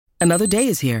Another day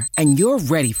is here, and you're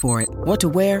ready for it. What to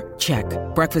wear? Check.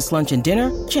 Breakfast, lunch, and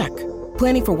dinner? Check.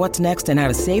 Planning for what's next and how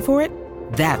to save for it?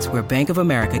 That's where Bank of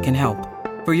America can help.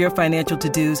 For your financial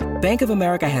to-dos, Bank of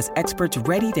America has experts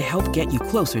ready to help get you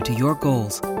closer to your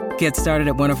goals. Get started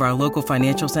at one of our local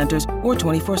financial centers or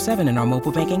 24/7 in our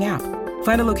mobile banking app.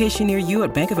 Find a location near you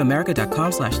at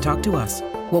bankofamerica.com/talktous.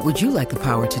 What would you like the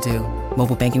power to do?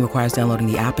 Mobile banking requires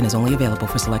downloading the app and is only available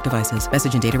for select devices.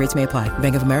 Message and data rates may apply.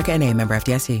 Bank of America N.A., member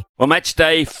FDIC. Well, match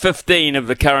day 15 of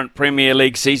the current Premier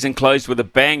League season closed with a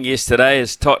bang yesterday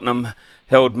as Tottenham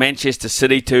held Manchester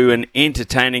City to an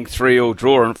entertaining 3-3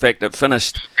 draw. In fact, it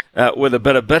finished with a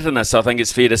bit of bitterness, I think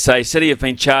it's fair to say. City have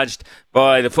been charged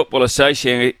by the Football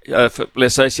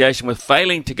Association with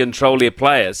failing to control their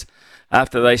players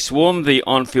after they swarmed the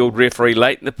on-field referee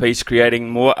late in the piece, creating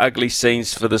more ugly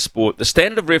scenes for the sport. The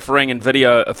standard of refereeing and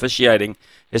video officiating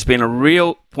has been a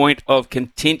real point of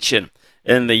contention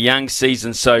in the young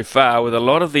season so far, with a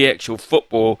lot of the actual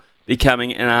football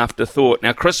becoming an afterthought.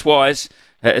 Now, Chris Wise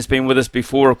has been with us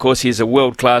before. Of course, he's a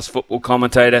world-class football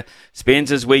commentator, spends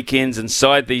his weekends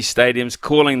inside these stadiums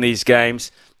calling these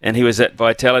games, and he was at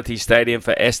Vitality Stadium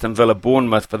for Aston Villa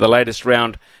Bournemouth for the latest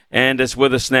round and is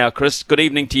with us now. Chris, good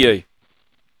evening to you.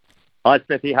 Hi,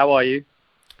 Smithy. How are you?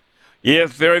 Yeah,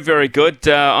 very, very good.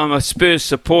 I'm a Spurs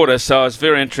supporter, so I was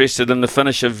very interested in the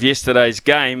finish of yesterday's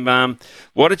game.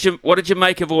 What did you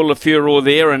make of all the furore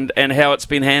there and how it's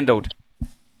been handled?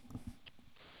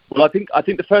 Well, I think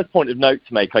the first point of note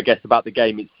to make, I guess, about the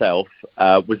game itself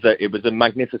was that it was a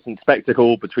magnificent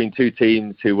spectacle between two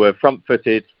teams who were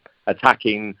front-footed,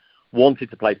 attacking, wanted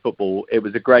to play football. It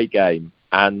was a great game,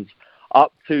 and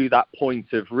up to that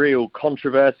point of real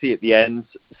controversy at the end,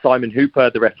 Simon Hooper,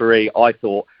 the referee, I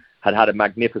thought had a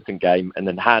magnificent game and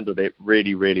then handled it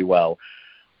really, really well.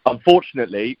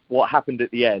 Unfortunately, what happened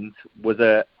at the end was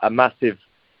a massive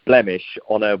blemish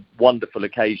on a wonderful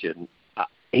occasion.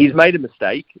 He's made a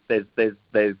mistake. There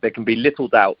can be little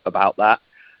doubt about that.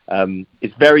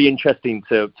 It's very interesting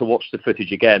to watch the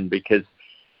footage again because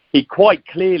he quite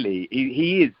clearly,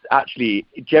 he is actually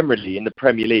generally in the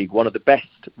Premier League one of the best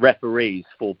referees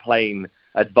for playing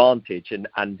advantage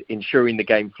and ensuring the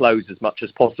game flows as much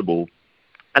as possible.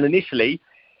 And initially,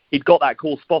 he'd got that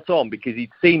call spot on because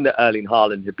he'd seen that Erling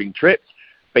Haaland had been tripped,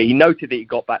 but he noted that he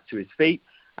got back to his feet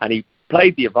and he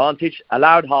played the advantage,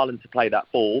 allowed Haaland to play that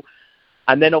ball.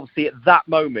 And then obviously at that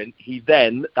moment,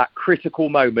 that critical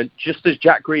moment, just as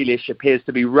Jack Grealish appears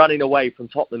to be running away from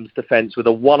Tottenham's defence with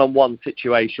a one-on-one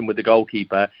situation with the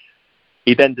goalkeeper,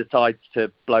 he then decides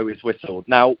to blow his whistle.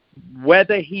 Now,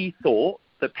 whether he thought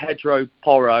that Pedro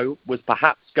Porro was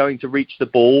perhaps going to reach the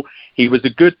ball, he was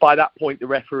by that point, the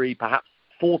referee, perhaps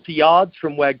 40 yards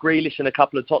from where Grealish and a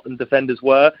couple of Tottenham defenders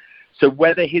were. So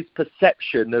whether his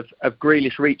perception of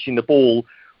Grealish reaching the ball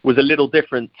was a little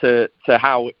different to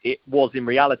how it was in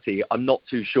reality, I'm not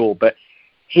too sure. But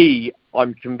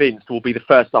I'm convinced, will be the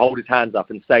first to hold his hands up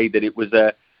and say that it was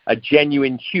a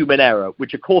genuine human error,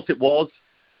 which of course it was.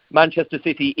 Manchester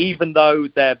City, even though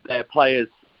their players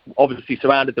obviously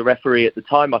surrounded the referee at the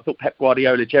time, I thought Pep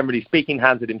Guardiola, generally speaking,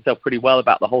 handled himself pretty well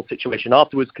about the whole situation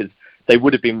afterwards because they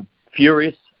would have been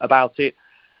furious about it.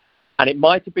 And it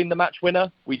might have been the match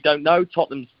winner. We don't know.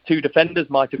 Tottenham's two defenders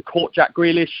might have caught Jack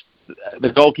Grealish. The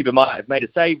goalkeeper might have made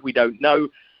a save. We don't know.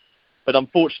 But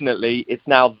unfortunately, it's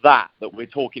now that we're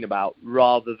talking about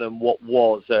rather than what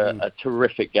was a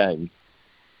terrific game.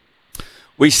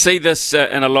 We see this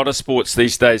in a lot of sports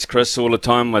these days, Chris, all the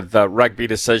time with rugby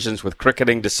decisions, with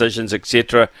cricketing decisions,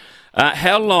 etc.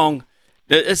 How long,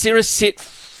 is there a set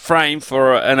frame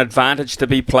for an advantage to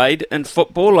be played in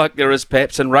football like there is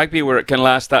perhaps in rugby where it can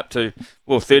last up to,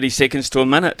 30 seconds to a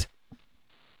minute?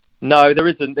 No, there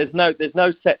isn't. There's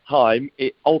no set time.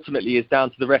 It ultimately is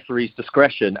down to the referee's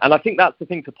discretion. And I think that's the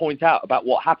thing to point out about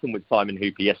what happened with Simon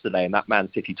Hooper yesterday in that Man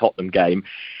City Tottenham game,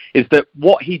 is that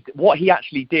what he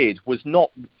actually did was not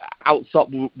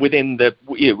outside within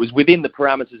it was within the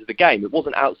parameters of the game. It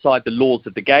wasn't outside the laws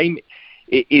of the game.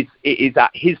 It is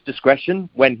at his discretion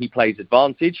when he plays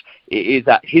advantage. It is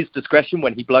at his discretion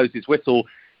when he blows his whistle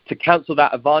to cancel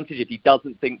that advantage if he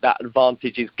doesn't think that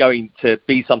advantage is going to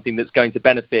be something that's going to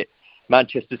benefit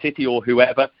Manchester City or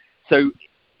whoever. So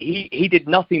he did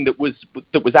nothing that was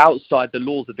outside the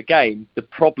laws of the game. The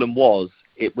problem was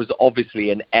it was obviously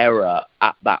an error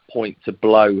at that point to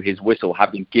blow his whistle,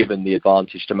 having given the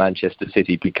advantage to Manchester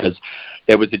City, because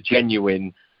there was a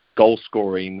genuine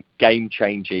goal-scoring,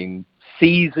 game-changing,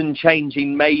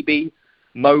 season-changing maybe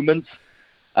moment.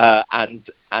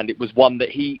 And it was one that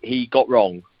he got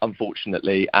wrong,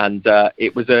 unfortunately, and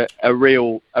it was a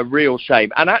real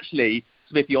shame. And actually,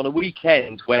 Smithy, on a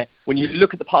weekend where, when you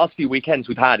look at the past few weekends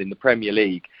we've had in the Premier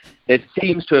League, there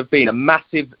seems to have been a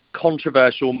massive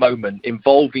controversial moment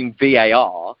involving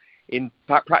VAR in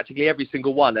practically every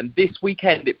single one. And this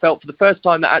weekend, it felt for the first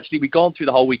time that actually we'd gone through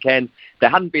the whole weekend, there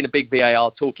hadn't been a big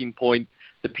VAR talking point.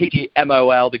 The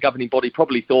PGMOL, the governing body,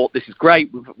 probably thought, this is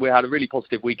great, we had a really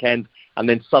positive weekend, and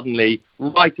then suddenly,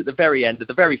 right at the very end, of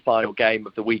the very final game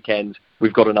of the weekend,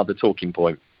 we've got another talking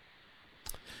point.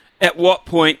 At what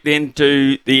point then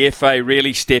do the FA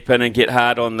really step in and get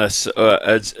hard on this?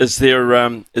 Is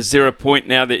there a point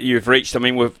now that you've reached? I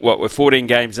mean, we're 14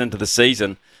 games into the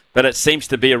season, but it seems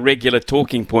to be a regular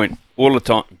talking point all the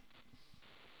time.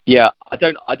 Yeah, I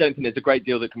don't think there's a great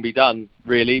deal that can be done,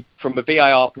 really. From a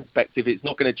VAR perspective, it's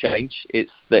not going to change.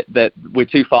 It's that we're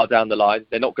too far down the line.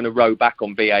 They're not going to row back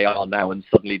on VAR now and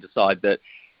suddenly decide that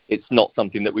it's not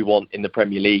something that we want in the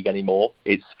Premier League anymore.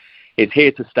 It's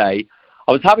here to stay.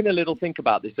 I was having a little think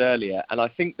about this earlier, and I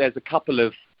think there's a couple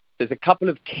of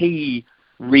key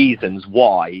reasons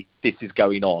why this is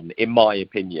going on, in my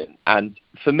opinion. And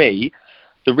for me,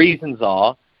 the reasons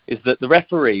is that the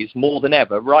referees, more than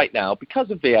ever right now, because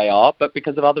of VAR, but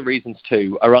because of other reasons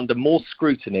too, are under more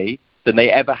scrutiny than they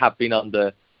ever have been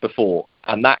under before.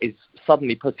 And that is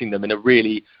suddenly putting them in a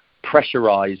really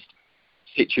pressurised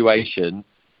situation.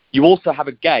 You also have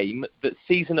a game that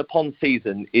season upon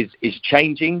season is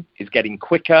changing, is getting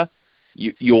quicker.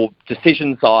 Your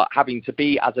decisions are having to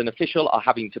be, as an official, are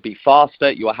having to be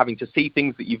faster. You are having to see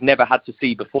things that you've never had to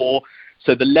see before.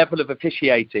 So the level of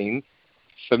officiating,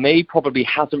 for me, probably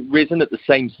hasn't risen at the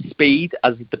same speed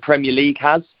as the Premier League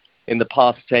has in the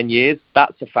past 10 years.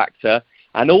 That's a factor.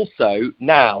 And also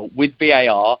now with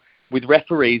VAR, with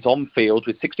referees on field,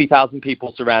 with 60,000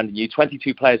 people surrounding you,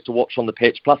 22 players to watch on the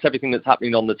pitch, plus everything that's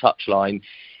happening on the touchline,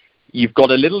 you've got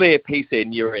a little earpiece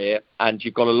in your ear and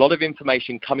you've got a lot of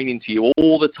information coming into you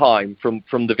all the time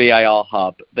from the VAR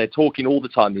hub. They're talking all the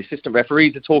time. The assistant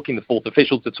referees are talking, the fourth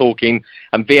officials are talking,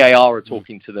 and VAR are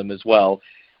talking to them as well.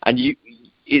 And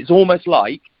it's almost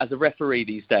like, as a referee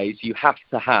these days, you have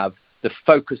to have the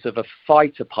focus of a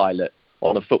fighter pilot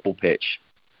on a football pitch.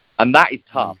 And that is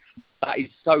tough. That is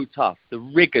so tough. The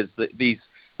rigours that these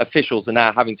officials are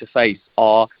now having to face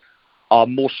are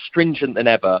more stringent than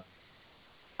ever.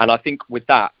 And I think with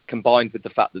that, combined with the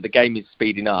fact that the game is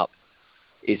speeding up,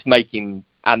 it's making,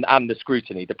 and the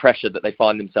scrutiny, the pressure that they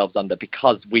find themselves under,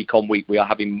 because week on week we are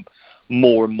having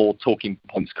more and more talking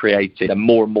points created and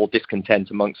more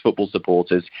discontent amongst football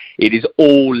supporters. It is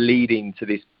all leading to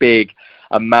this big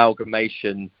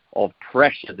amalgamation of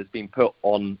pressure that's been put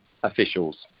on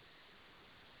officials.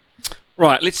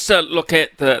 Right, let's look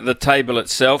at the table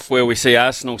itself, where we see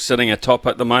Arsenal sitting atop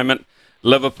at the moment.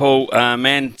 Liverpool,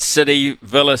 Man City,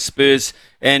 Villa, Spurs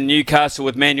and Newcastle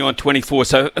with Man U on 24.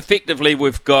 So effectively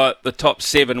we've got the top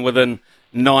 7 within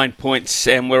 9 points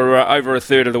and we're over a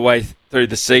third of the way through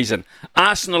the season.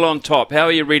 Arsenal on top, how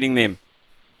are you reading them?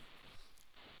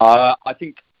 I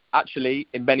think actually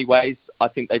in many ways, I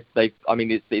think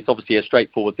it's obviously a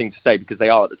straightforward thing to say because they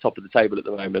are at the top of the table at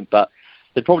the moment, but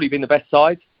they've probably been the best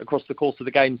side across the course of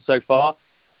the game so far.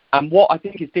 And what I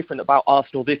think is different about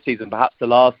Arsenal this season, perhaps to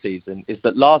last season, is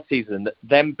that last season,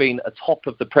 them being atop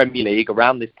of the Premier League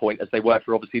around this point, as they were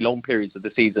for obviously long periods of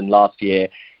the season last year,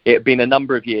 it had been a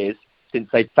number of years since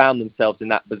they'd found themselves in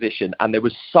that position. And there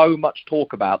was so much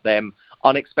talk about them,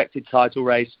 unexpected title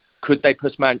race. Could they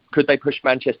push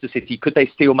Manchester City? Could they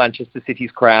steal Manchester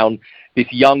City's crown?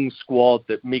 This young squad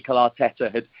that Mikel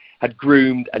Arteta had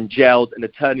groomed and gelled and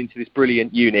had turned into this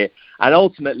brilliant unit. And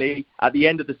ultimately, at the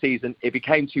end of the season, it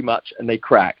became too much and they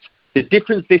cracked. The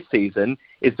difference this season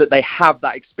is that they have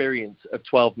that experience of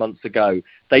 12 months ago.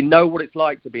 They know what it's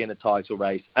like to be in a title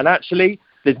race. And actually,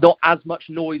 there's not as much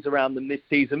noise around them this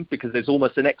season because there's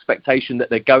almost an expectation that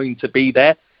they're going to be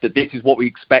there, that this is what we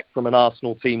expect from an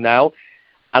Arsenal team now.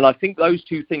 And I think those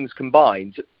two things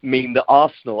combined mean that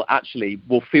Arsenal actually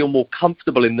will feel more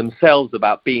comfortable in themselves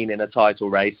about being in a title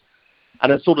race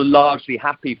and are sort of largely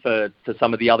happy for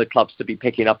some of the other clubs to be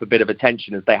picking up a bit of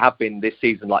attention as they have been this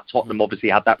season. Like Tottenham obviously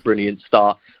had that brilliant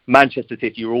start. Manchester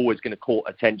City are always going to court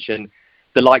attention.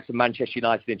 The likes of Manchester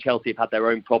United and Chelsea have had their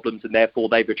own problems and therefore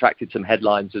they've attracted some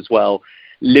headlines as well.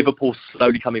 Liverpool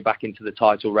slowly coming back into the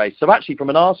title race. So actually from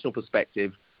an Arsenal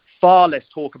perspective, far less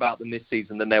talk about them this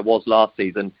season than there was last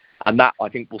season. And that, I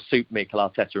think, will suit Mikel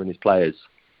Arteta and his players.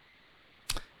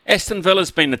 Aston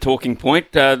Villa's been the talking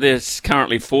point. They're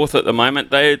currently 4th at the moment.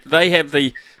 They have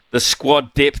the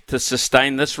squad depth to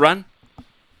sustain this run?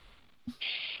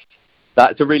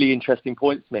 That's a really interesting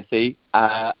point, Smithy.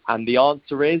 And the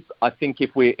answer is, I think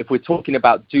if we're talking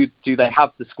about do they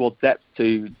have the squad depth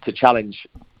to challenge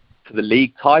for the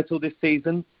league title this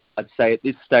season, I'd say at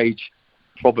this stage,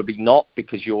 probably not,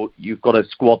 because you've got a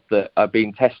squad that are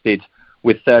being tested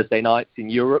with Thursday nights in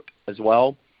Europe as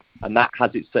well, and that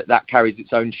carries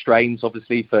its own strains,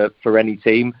 obviously, for any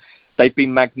team. They've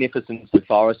been magnificent so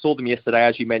far. I saw them yesterday,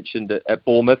 as you mentioned, at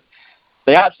Bournemouth.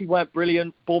 They actually weren't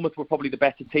brilliant. Bournemouth were probably the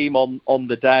better team on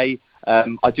the day.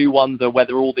 I do wonder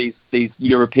whether all these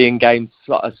European games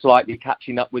are slightly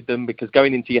catching up with them, because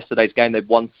going into yesterday's game, they've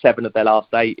won 7 of their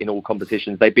last 8 in all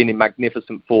competitions. They've been in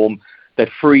magnificent form.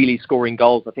 They're freely scoring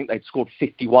goals. I think they've scored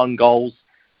 51 goals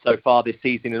so far this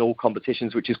season in all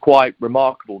competitions, which is quite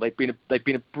remarkable. They've been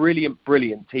a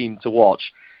brilliant team to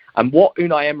watch. And what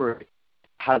Unai Emery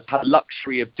has had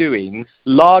luxury of doing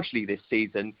largely this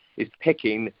season is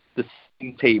picking the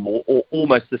same team, or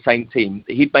almost the same team.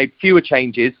 He'd made fewer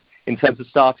changes in terms of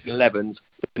starting 11s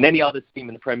than any other team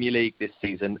in the Premier League this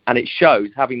season, and it shows,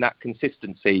 having that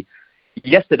consistency.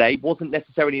 Yesterday wasn't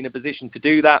necessarily in a position to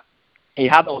do that. He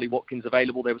had Ollie Watkins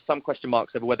available. There were some question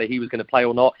marks over whether he was going to play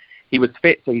or not. He was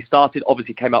fit, so he started.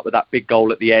 Obviously came up with that big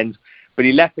goal at the end, but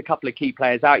he left a couple of key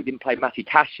players out. He didn't play Matty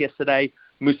Cash yesterday.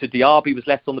 Moussa Diaby was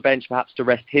left on the bench, perhaps to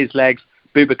rest his legs.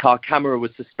 Boubacar Kamara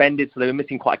was suspended, so they were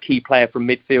missing quite a key player from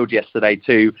midfield yesterday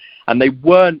too. And they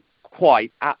weren't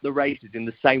quite at the races in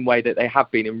the same way that they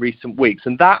have been in recent weeks.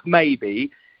 And that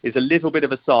maybe is a little bit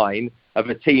of a sign of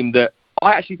a team that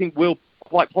I actually think will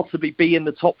quite possibly be in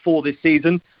the top 4 this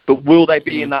season. But will they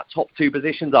be in that top 2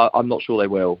 positions? I'm not sure they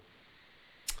will.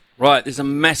 Right, there's a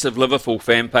massive Liverpool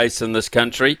fan base in this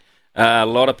country. A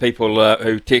lot of people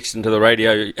who text into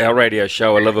our radio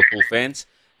show are Liverpool fans.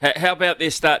 How about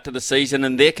their start to the season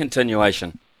and their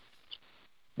continuation?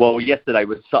 Well, yesterday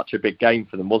was such a big game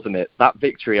for them, wasn't it? That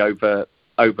victory over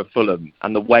Fulham,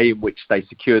 and the way in which they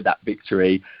secured that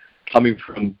victory, coming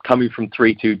from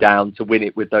 3-2 down to win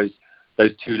it with those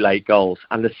 2 late goals,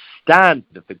 and the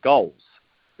standard of the goals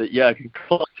that Jurgen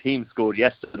Klopp's team scored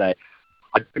yesterday.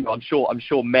 I'm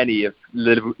sure many of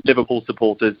Liverpool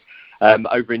supporters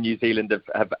over in New Zealand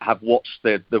have watched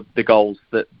the goals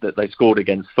that they scored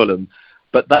against Fulham,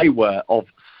 but they were of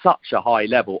such a high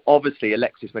level. Obviously,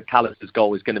 Alexis McAllister's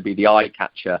goal is going to be the eye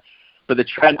catcher, but the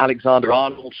Trent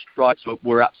Alexander-Arnold strikes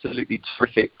were absolutely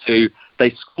terrific too.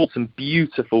 They scored some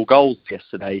beautiful goals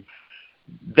yesterday.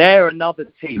 They're another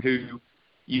team who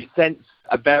you sense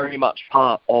are very much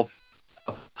part of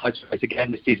the title race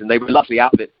again this season. They were luckily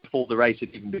out of it before the race had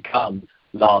even begun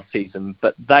last season,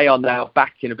 but they are now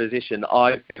back in a position,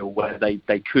 I feel, where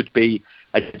they could be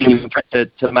a genuine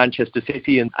threat to Manchester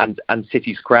City and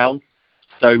City's crown.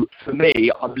 So for me,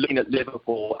 I'm looking at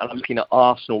Liverpool and I'm looking at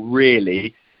Arsenal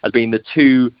really as being the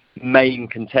 2 main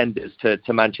contenders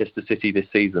to Manchester City this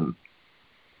season.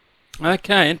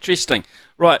 Okay, interesting.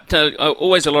 Right,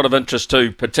 always a lot of interest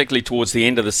too, particularly towards the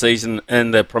end of the season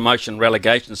in the promotion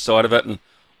relegation side of it, and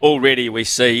already we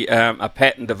see a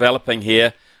pattern developing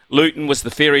here. Luton was the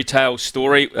fairy tale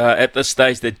story. At this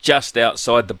stage, they're just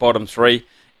outside the bottom 3.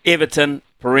 Everton,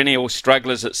 perennial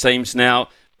strugglers it seems now.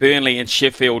 Burnley and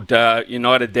Sheffield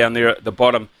United down there at the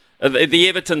bottom. The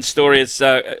Everton story is,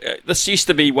 this used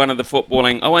to be one of the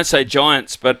footballing, I won't say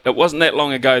giants, but it wasn't that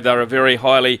long ago they were a very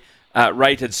highly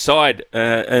rated side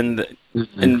in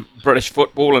British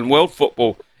football and world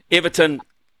football. Everton,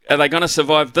 are they going to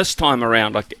survive this time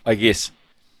around, I guess?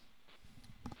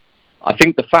 I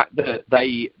think the fact that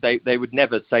they would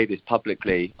never say this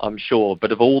publicly, I'm sure,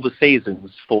 but of all the seasons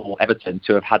for Everton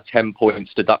to have had 10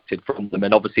 points deducted from them,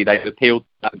 and obviously they've appealed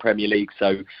that in the Premier League,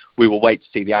 so we will wait to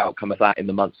see the outcome of that in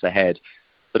the months ahead.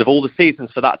 But of all the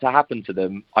seasons for that to happen to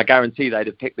them, I guarantee they'd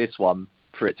have picked this one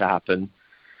for it to happen,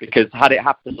 because had it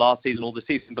happened last season or the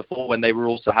season before when they were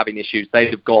also having issues,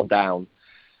 they'd have gone down.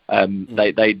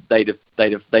 They'd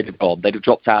have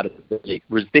dropped out of the league.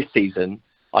 Whereas this season,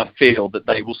 I feel that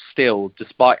they will still,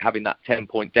 despite having that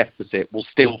 10-point deficit, will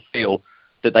still feel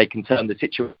that they can turn the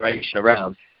situation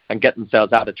around and get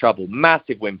themselves out of trouble.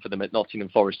 Massive win for them at Nottingham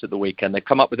Forest at the weekend. They've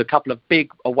come up with a couple of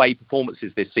big away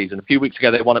performances this season. A few weeks ago,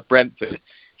 they won at Brentford.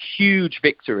 Huge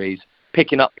victories,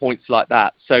 picking up points like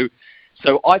that. So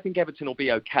I think Everton will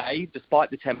be okay, despite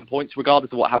the 10 points,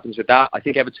 regardless of what happens with that. I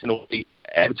think Everton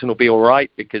will be all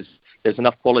right, because there's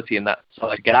enough quality in that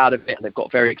side to get out of it, and they've got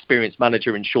a very experienced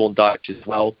manager in Sean Dyche as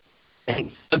well.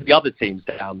 And the other teams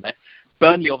down there,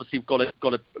 Burnley obviously got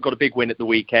a big win at the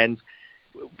weekend.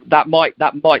 We might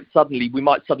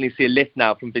suddenly see a lift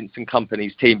now from Vincent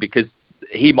Kompany's team, because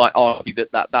he might argue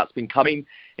that's been coming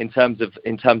in terms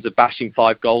of bashing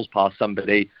 5 goals past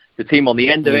somebody. The team on the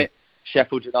end of it,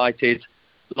 Sheffield United,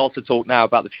 lots of talk now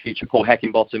about the future. Paul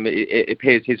Heckingbottom, it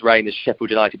appears his reign as Sheffield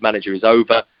United manager is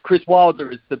over. Chris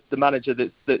Wilder is the manager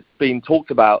that's been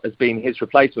talked about as being his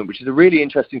replacement, which is a really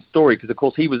interesting story because, of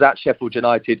course, he was at Sheffield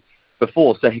United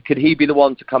before. So could he be the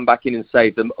one to come back in and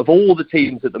save them? Of all the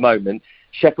teams at the moment,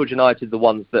 Sheffield United are the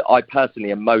ones that I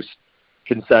personally am most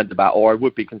concerned about, or I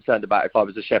would be concerned about if I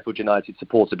was a Sheffield United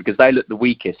supporter, because they look the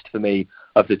weakest for me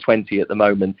of the 20 at the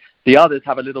moment. The others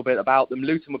have a little bit about them.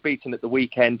 Luton were beaten at the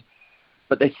weekend,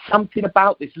 but there's something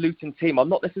about this Luton team. I'm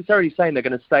not necessarily saying they're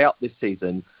going to stay up this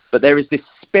season, but there is this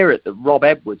spirit that Rob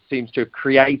Edwards seems to have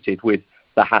created with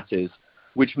the Hatters,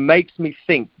 which makes me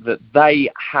think that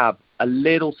they have a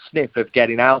little sniff of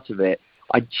getting out of it.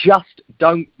 I just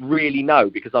don't really know,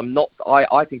 because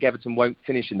I think Everton won't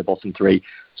finish in the bottom three.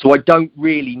 So I don't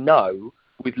really know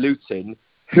with Luton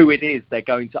who it is they're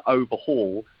going to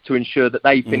overhaul to ensure that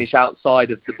they finish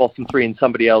outside of the bottom three and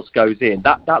somebody else goes in.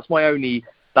 That's my only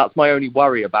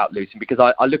worry about Luton, because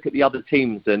I look at the other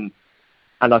teams and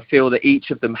I feel that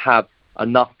each of them have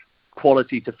enough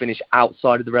quality to finish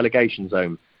outside of the relegation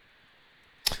zone.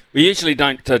 We usually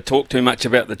don't talk too much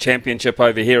about the Championship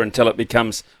over here until it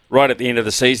becomes right at the end of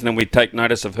the season and we take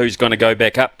notice of who's going to go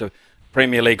back up to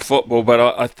Premier League football. But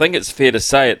I think it's fair to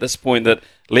say at this point that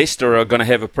Leicester are going to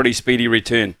have a pretty speedy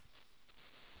return.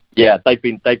 Yeah, they've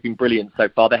been brilliant so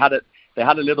far. They had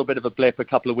a little bit of a blip a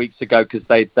couple of weeks ago because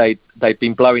they've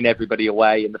been blowing everybody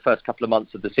away in the first couple of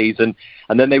months of the season,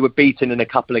 and then they were beaten in a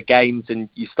couple of games, and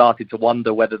you started to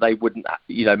wonder whether they wouldn't,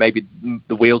 maybe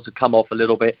the wheels had come off a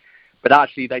little bit. But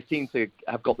actually, they seem to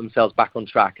have got themselves back on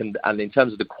track. And in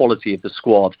terms of the quality of the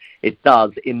squad, it does,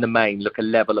 in the main, look a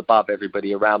level above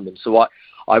everybody around them. So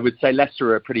I would say Leicester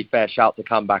are a pretty fair shout to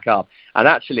come back up. And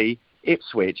actually,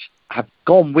 Ipswich have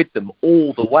gone with them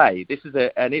all the way. This is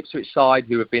an Ipswich side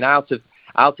who have been out of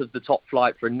the top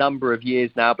flight for a number of years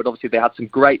now. But obviously, they had some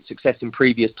great success in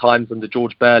previous times under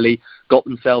George Burley, got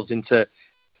themselves into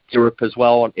Europe as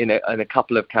well in a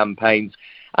couple of campaigns.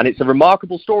 And it's a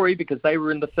remarkable story because they were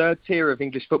in the third tier of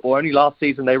English football. Only last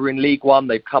season they were in League One.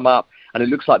 They've come up, and it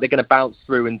looks like they're going to bounce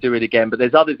through and do it again. But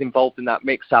there's others involved in that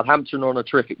mix. Southampton are on a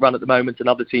terrific run at the moment,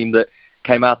 another team that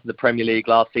came out of the Premier League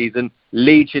last season.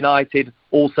 Leeds United,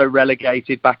 also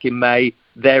relegated back in May.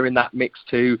 They're in that mix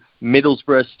too.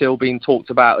 Middlesbrough still being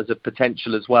talked about as a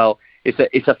potential as well. It's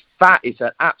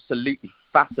an absolutely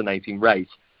fascinating race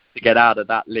to get out of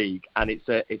that league, and it's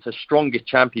a stronger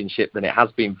championship than it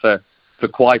has been for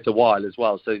quite a while as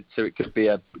well. So it could be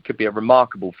a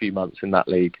remarkable few months in that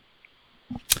league.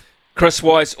 Chris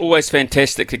Wise, always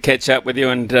fantastic to catch up with you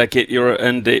and get your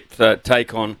in-depth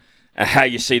take on how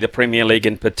you see the Premier League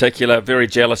in particular. Very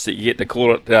jealous that you get to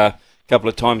call it a couple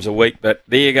of times a week, but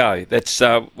there you go. That's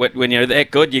when you're that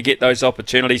good, you get those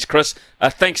opportunities. Chris,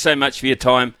 thanks so much for your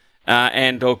time,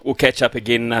 and we'll catch up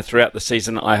again throughout the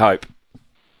season, I hope.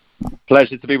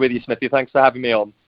 Pleasure to be with you, Smithy. Thanks for having me on.